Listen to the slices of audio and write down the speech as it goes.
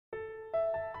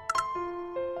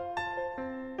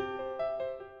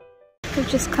We've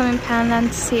just come in Poundland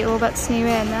to see all that's new in,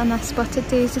 and I spotted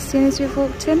these as soon as we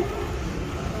walked in.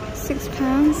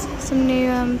 £6. Some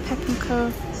new Pep &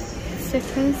 Co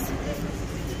slippers.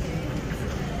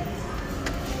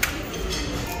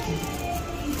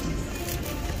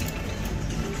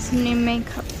 Some new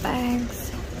makeup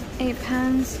bags.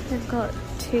 £8. They've got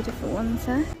 2 different ones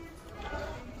there.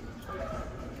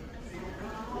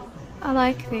 I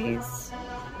like these.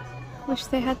 Wish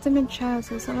they had them in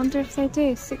trousers. I wonder if they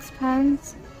do.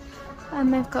 £6.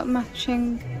 And they've got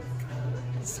matching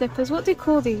slippers. What do you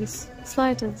call these?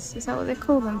 Sliders? Is that what they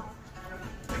call them?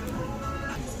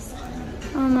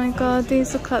 Oh my god,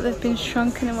 these look like they've been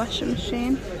shrunk in a washing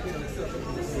machine.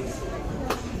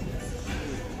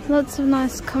 Lots of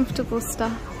nice comfortable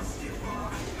stuff.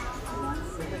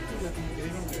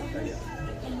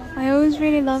 I always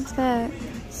really love their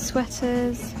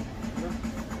sweaters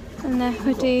and their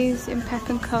hoodies in Pep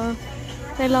 & Co.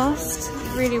 They last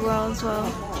really well as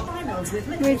well.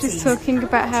 We're just talking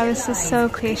about how this is so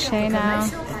cliche now.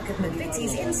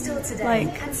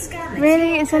 Like,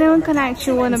 really? Is anyone going to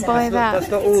actually want to buy that?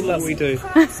 That's not all that we do.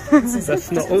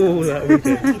 That's not all that we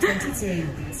do.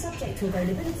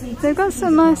 They've got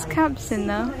some nice caps in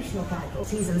there.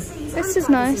 This is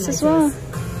nice as well.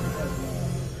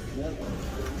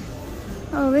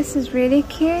 Oh, this is really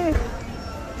cute.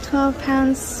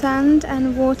 £12 sand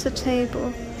and water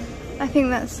table. I think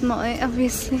that's not it,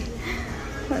 obviously.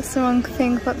 That's the wrong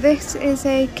thing, but this is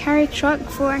a carry truck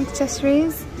for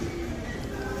accessories.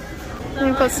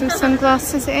 They've got some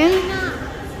sunglasses in.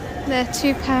 They're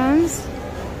 £2.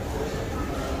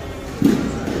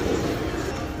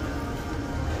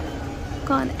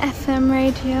 Got an FM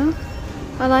radio.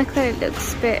 I like that it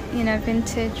looks a bit, you know,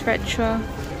 vintage, retro.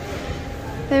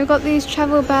 They've got these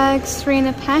travel bags, 3 in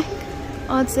a pack,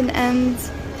 odds and ends.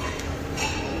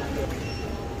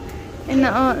 In the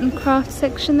art and craft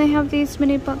section they have these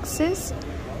mini boxes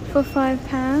for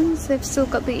 £5. They've still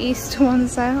got the Easter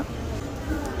ones out.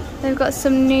 They've got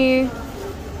some new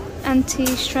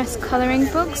anti-stress colouring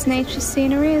books, nature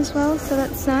scenery as well, so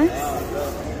that's nice.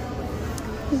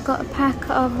 We've got a pack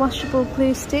of washable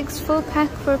glue sticks, full pack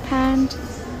for £1.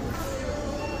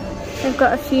 They've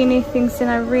got a few new things in.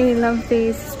 I really love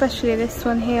these, especially this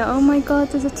one here. Oh my god,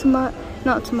 there's a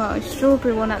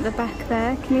strawberry one at the back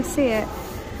there. Can you see it?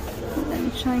 Let me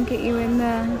try and get you in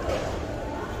there.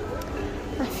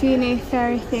 A few new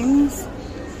fairy things.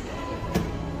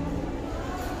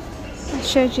 I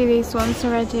showed you these ones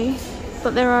already,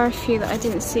 but there are a few that I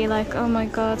didn't see, like, oh my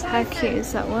god, how cute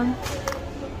is that one?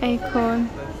 Acorn.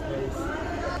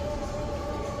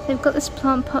 They've got this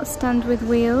plant pot stand with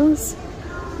wheels.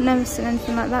 Never seen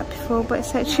anything like that before, but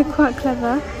it's actually quite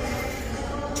clever.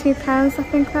 £2 I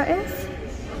think that is.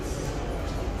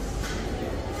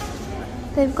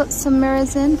 They've got some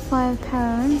mirrors in,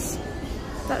 £5.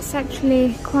 That's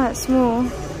actually quite small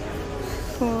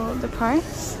for the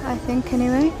price, I think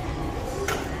anyway.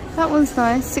 That one's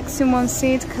nice, 6-in-1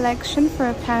 seed collection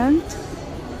for £1.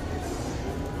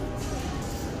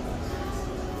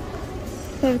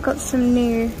 They've got some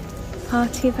new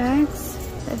party bags.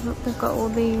 They've got all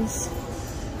these.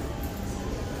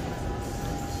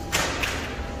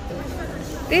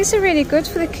 These are really good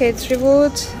for the kids.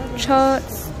 Reward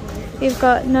charts. You've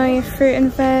got Know Your Fruit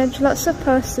and Veg. Lots of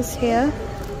posters here.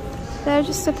 They're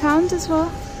just £1 as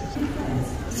well.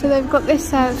 So they've got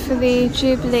this out for the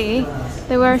Jubilee.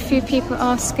 There were a few people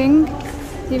asking.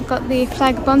 You've got the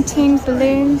flag bunting,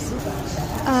 balloons,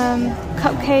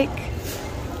 cupcake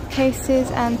cases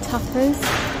and toppers.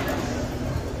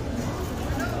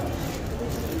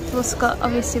 We've also got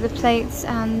obviously the plates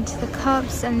and the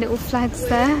cups and little flags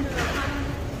there.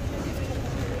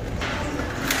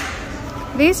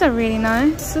 These are really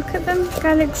nice. Look at them,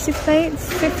 galaxy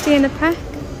plates, 50 in a pack.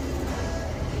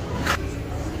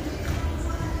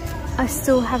 I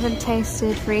still haven't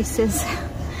tasted Reese's,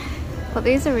 but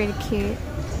these are really cute.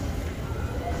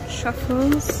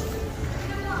 Truffles.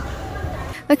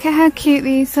 Look at how cute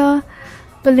these are.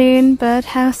 Balloon bird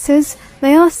houses.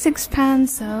 They are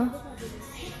 £6 though.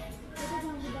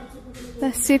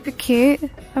 They're super cute.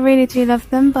 I really do love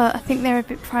them, but I think they're a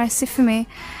bit pricey for me.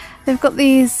 They've got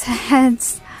these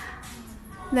heads.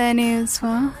 They're new as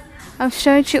well. I've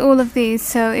showed you all of these,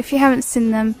 so if you haven't seen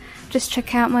them, just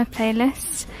check out my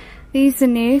playlist. These are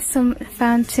new, some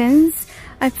fountains.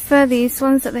 I prefer these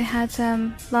ones that they had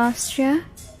last year.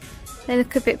 They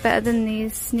look a bit better than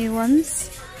these new ones.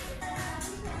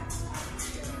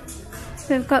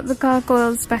 They've got the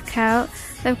gargoyles back out.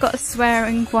 They've got a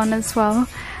swearing one as well.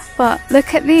 But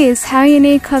look at these, how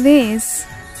unique are these?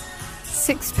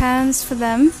 £6 for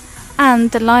them.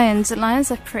 And the lions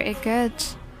are pretty good.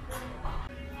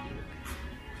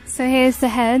 £7 So here's the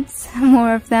heads,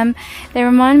 more of them. They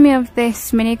remind me of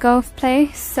this mini golf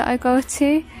place that I go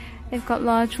to. They've got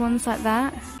large ones like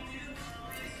that.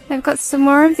 They've got some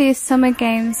more of these summer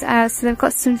games out, so they've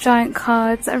got some giant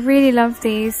cards. I really love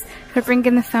these for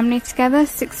bringing the family together,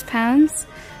 £6.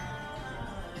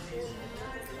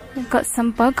 They've got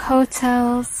some bug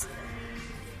hotels,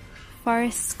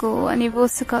 forest school, and you've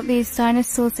also got these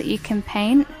dinosaurs that you can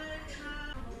paint.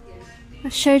 I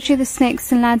showed you the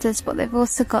snakes and ladders, but they've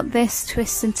also got this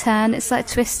twist and turn. It's like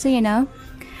Twister, you know.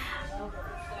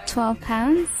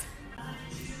 £12.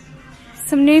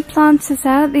 Some new planters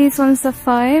out. These ones are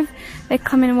 £5. They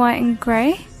come in white and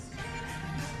grey.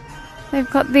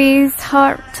 They've got these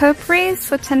heart topiaries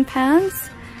for £10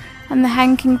 and the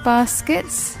hanging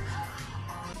baskets.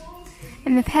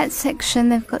 In the pet section,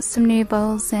 they've got some new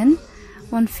bowls in.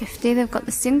 £1.50. They've got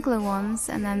the singular ones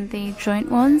and then the joint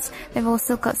ones. They've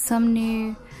also got some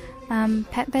new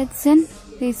pet beds in.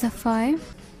 These are £5.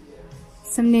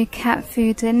 Some new cat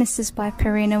food in. This is by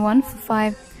Purina one for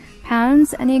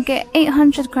 £5, and you get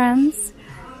 800 grams.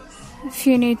 A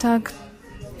few new dog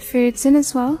foods in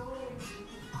as well.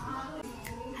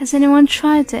 Has anyone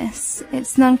tried this?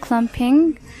 It's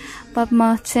non-clumping. Bob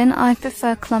Martin. I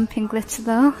prefer clumping glitter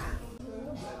though.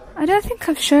 I don't think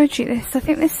I've showed you this. I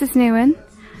think this is new in.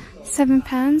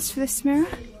 £7 for this mirror.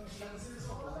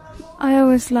 I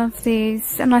always love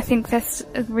these, and I think that's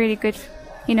a really good,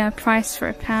 you know, price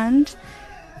for £1.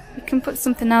 You can put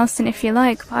something else in if you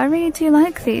like, but I really do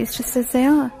like these just as they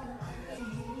are.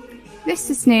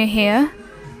 This is new here.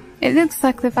 It looks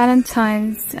like the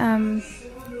Valentine's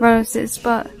roses,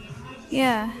 but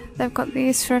yeah, they've got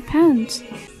these for £1.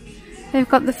 They've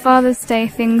got the Father's Day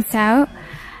things out.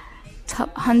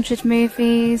 Top 100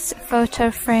 movies,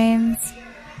 photo frames,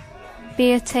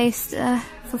 beer taster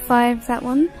for £5, that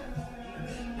one.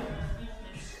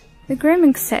 The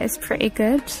grooming set is pretty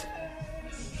good.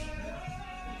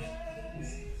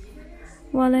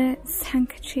 Wallets,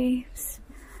 handkerchiefs.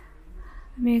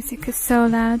 The music is so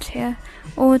loud here.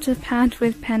 Order pad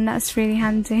with pen, that's really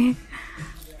handy.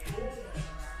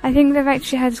 I think they've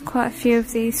actually had quite a few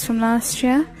of these from last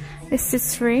year. This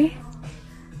is free.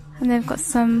 And they've got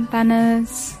some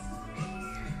banners.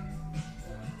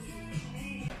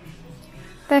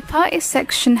 Their party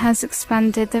section has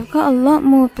expanded. They've got a lot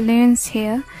more balloons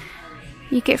here.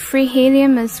 You get free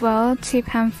helium as well,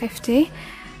 £2.50.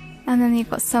 And then you've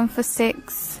got some for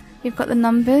 £6. You've got the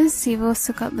numbers. You've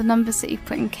also got the numbers that you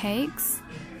put in cakes.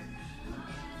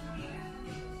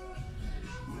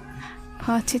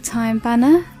 Party time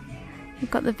banner.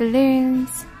 You've got the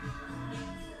balloons.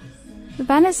 The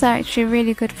banners are actually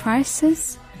really good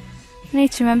prices. I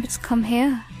need to remember to come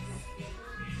here.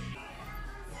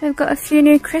 They've got a few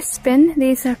new crisps in.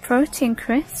 These are protein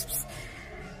crisps.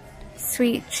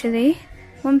 Sweet chili,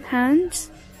 £1.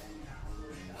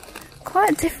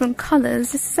 Quite different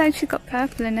colours. This has actually got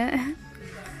purple in it. A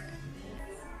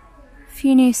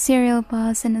few new cereal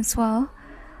bars in as well.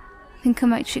 I think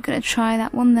I'm actually going to try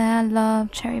that one there. I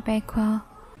love Cherry Bakewell.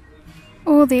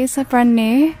 All these are brand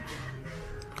new.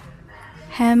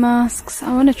 Hair masks.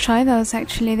 I want to try those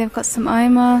actually. They've got some eye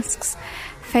masks,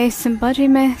 face and body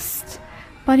mist,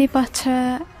 body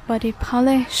butter, body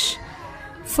polish,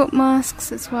 foot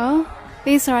masks as well.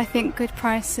 These are, I think, good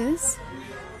prices.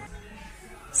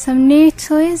 Some new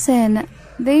toys in.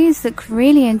 These look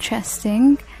really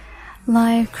interesting.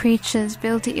 Live creatures,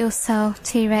 build it yourself,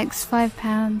 T-Rex,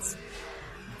 £5.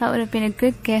 That would have been a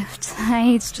good gift.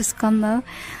 It's just gone though.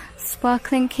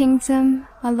 Sparkling Kingdom.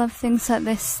 I love things like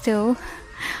this still.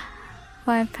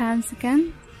 £5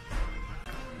 again.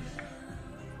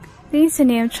 These are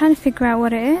new. I'm trying to figure out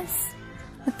what it is.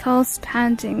 The pulse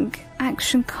pounding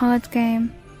action card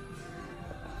game.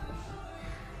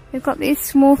 We've got these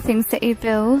small things that you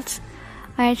build.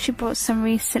 I actually bought some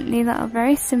recently that are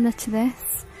very similar to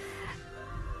this.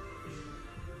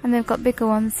 And they've got bigger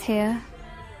ones here.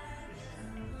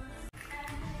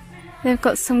 They've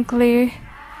got some glue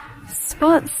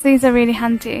spots. These are really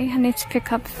handy. I need to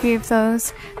pick up a few of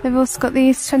those. They've also got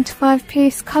these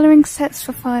 25-piece colouring sets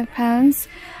for £5.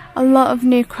 A lot of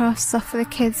new craft stuff for the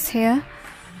kids here.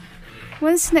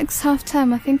 When's the next half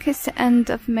term? I think it's the end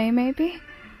of May maybe.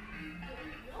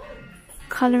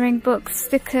 Colouring books,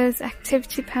 stickers,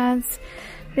 activity pads.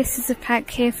 This is a pack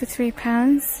here for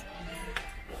 £3.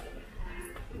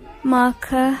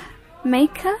 Marker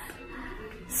maker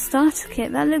starter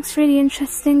kit. That looks really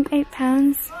interesting.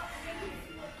 £8.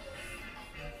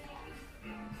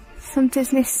 Some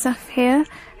Disney stuff here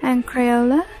and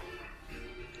Crayola.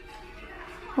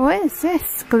 What is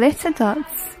this? Glitter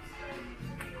dots.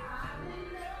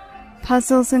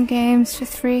 Puzzles and games for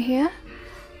 £3 here.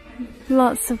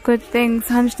 Lots of good things,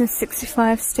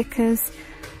 165 stickers.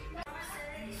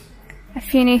 A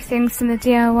few new things in the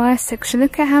DIY section.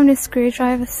 Look at how many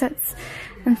screwdriver sets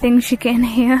and things you get in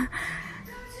here.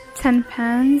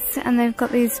 £10, and they've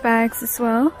got these bags as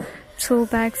well. Tool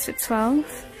bags for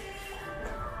 12.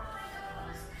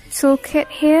 Toolkit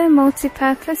here,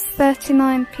 multi-purpose,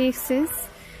 39 pieces.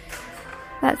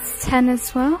 That's 10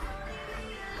 as well.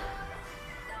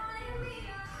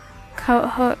 Coat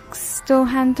hooks, door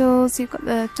handles, you've got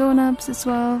the doorknobs as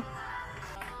well.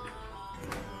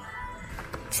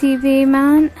 TV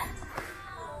mount.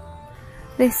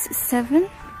 This is 7.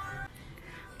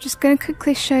 Just going to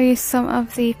quickly show you some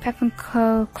of the Pep &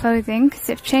 Co clothing, because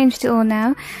they've changed it all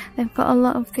now. They've got a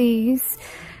lot of these,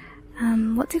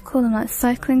 what do you call them, like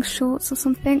cycling shorts or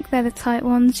something? They're the tight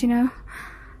ones, you know.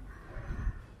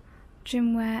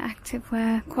 Gym wear, active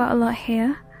wear, quite a lot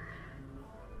here.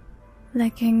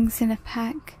 Leggings in a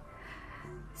pack.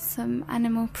 Some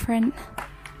animal print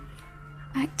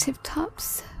active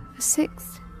tops for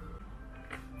 6.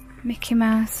 Mickey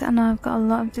Mouse. I know I've got a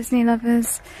lot of Disney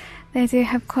lovers. They do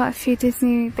have quite a few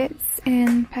Disney bits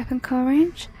in Pep & Co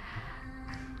range.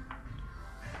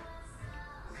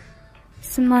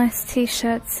 Some nice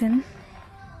t-shirts in.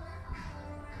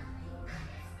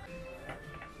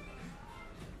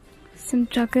 Some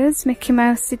joggers, Mickey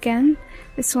Mouse again.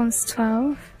 This one's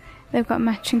 12. They've got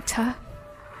matching top.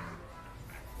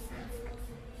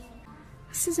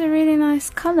 This is a really nice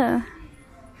colour.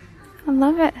 I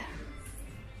love it.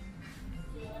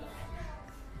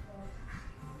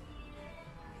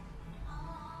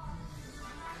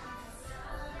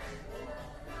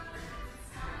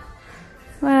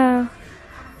 Wow,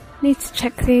 need to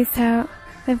check these out.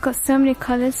 They've got so many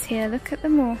colours here, look at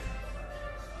them all.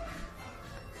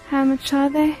 How much are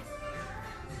they?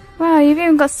 Wow, you've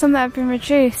even got some that have been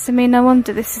reduced. I mean, no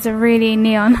wonder this is a really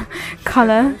neon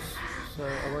colour. So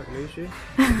I won't lose you.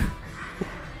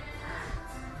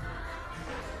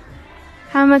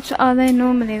 How much are they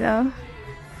normally though?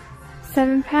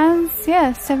 £7?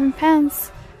 Yeah,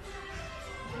 £7.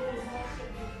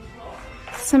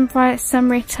 Some bright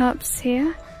summery tops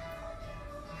here.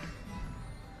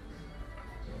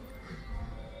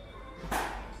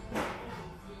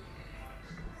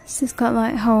 This has got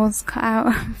like holes cut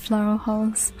out, floral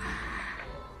holes.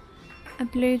 A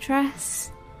blue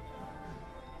dress.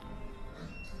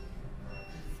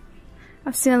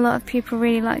 I've seen a lot of people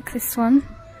really like this one.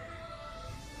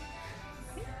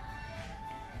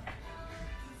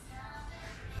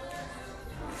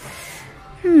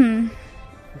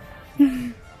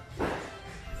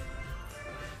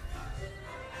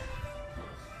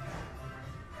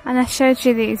 And I showed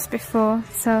you these before,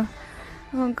 so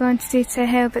I won't go into detail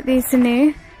here, but these are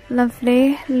new.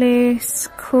 Lovely, loose,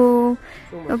 cool.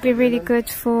 It'll be really good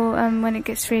for when it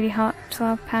gets really hot,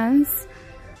 £12. I'm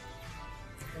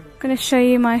going to show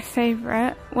you my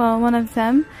favourite, well, one of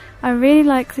them. I really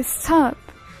like this top.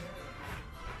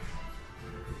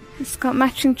 It's got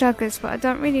matching joggers, but I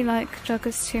don't really like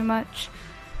joggers too much.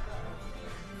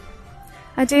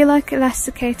 I do like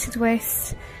elasticated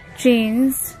waist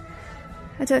jeans.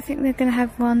 I don't think they're going to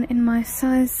have one in my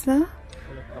size though.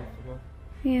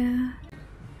 Yeah.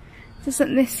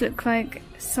 Doesn't this look like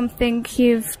something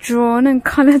you've drawn and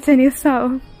coloured in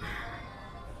yourself?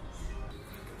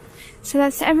 So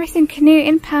that's everything new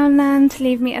in Poundland.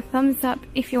 Leave me a thumbs up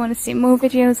if you want to see more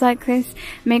videos like this.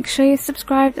 Make sure you're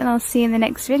subscribed and I'll see you in the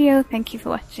next video. Thank you for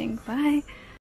watching. Bye.